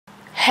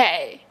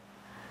Hey,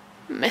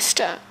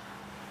 mister.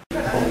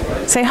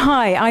 So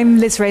hi, I'm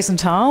Liz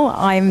Rosenthal.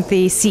 I'm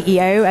the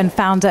CEO and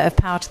founder of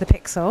Power to the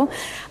Pixel.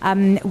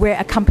 We're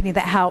a company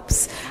that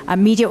helps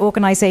media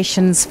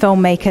organizations,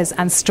 filmmakers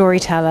and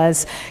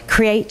storytellers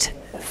create,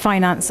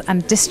 finance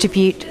and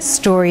distribute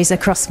stories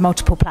across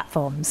multiple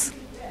platforms.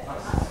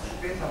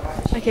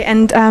 Okay,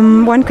 and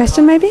one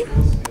question maybe? On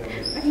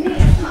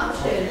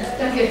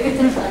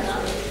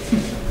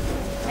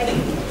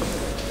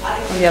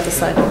the other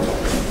side.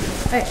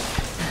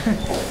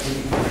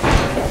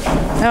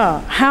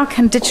 Oh, how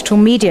can digital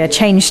media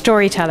change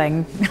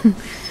storytelling?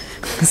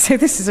 So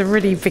this is a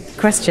really big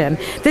question.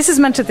 This is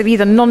meant to be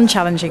the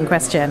non-challenging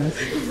question.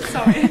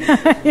 Sorry,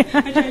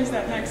 I changed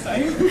that next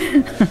time.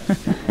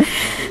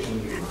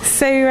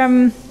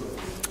 So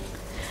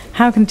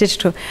how can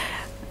digital...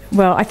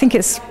 Well, I think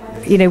it's,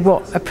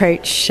 what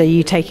approach are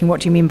you taking? What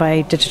do you mean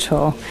by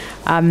digital?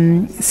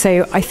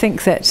 So I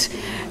think that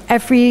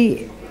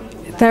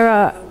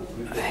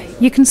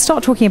you can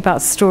start talking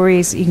about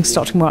stories, you can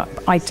start talking about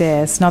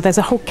ideas. Now, there's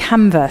a whole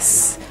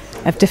canvas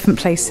of different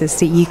places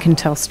that you can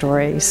tell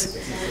stories.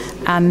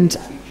 And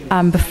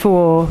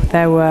before,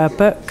 there were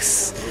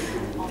books,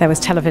 there was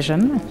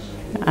television,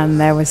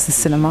 and there was the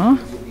cinema,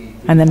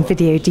 and then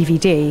video,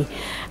 DVD.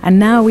 And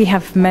now we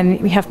have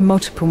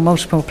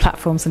multiple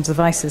platforms and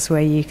devices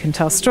where you can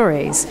tell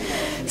stories.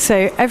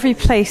 So every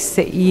place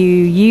that you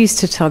use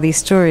to tell these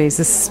stories,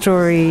 the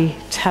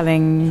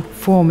storytelling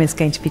form is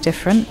going to be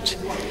different,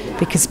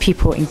 because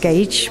people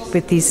engage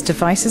with these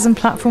devices and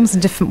platforms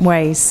in different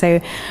ways.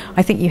 So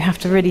I think you have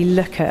to really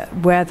look at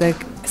where the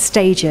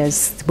stage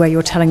is, where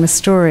you're telling the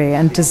story,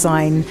 and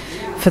design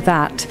for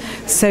that.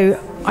 So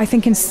I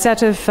think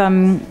instead of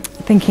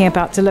thinking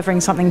about delivering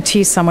something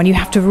to someone, you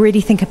have to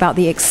really think about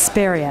the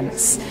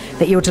experience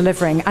that you're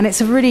delivering. And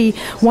it's a really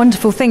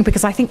wonderful thing,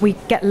 because I think we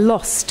get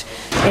lost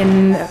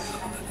in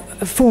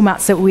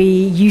formats that we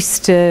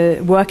used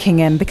to working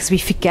in, because we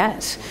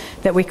forget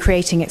that we're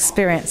creating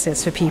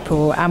experiences for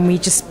people, and we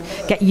just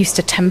get used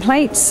to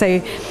templates. So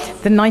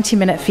the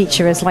 90-minute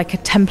feature is like a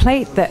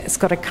template that's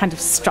got a kind of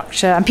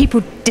structure, and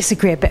people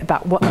disagree a bit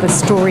about what the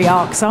story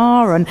arcs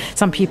are, and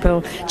some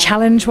people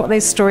challenge what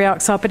those story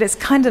arcs are, but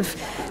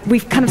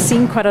we've kind of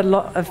seen quite a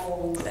lot of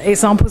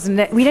examples,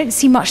 and we don't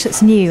see much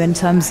that's new in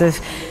terms of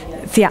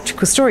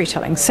theatrical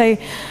storytelling. So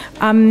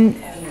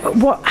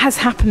what has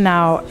happened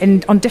now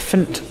on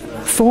different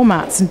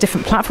formats and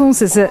different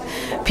platforms is that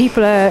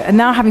people are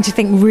now having to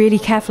think really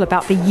careful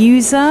about the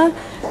user,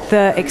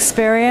 the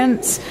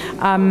experience,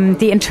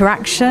 the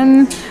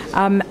interaction,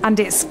 and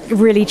it's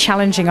really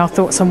challenging our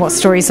thoughts on what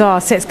stories are.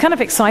 So it's kind of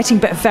exciting,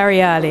 but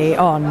very early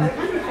on.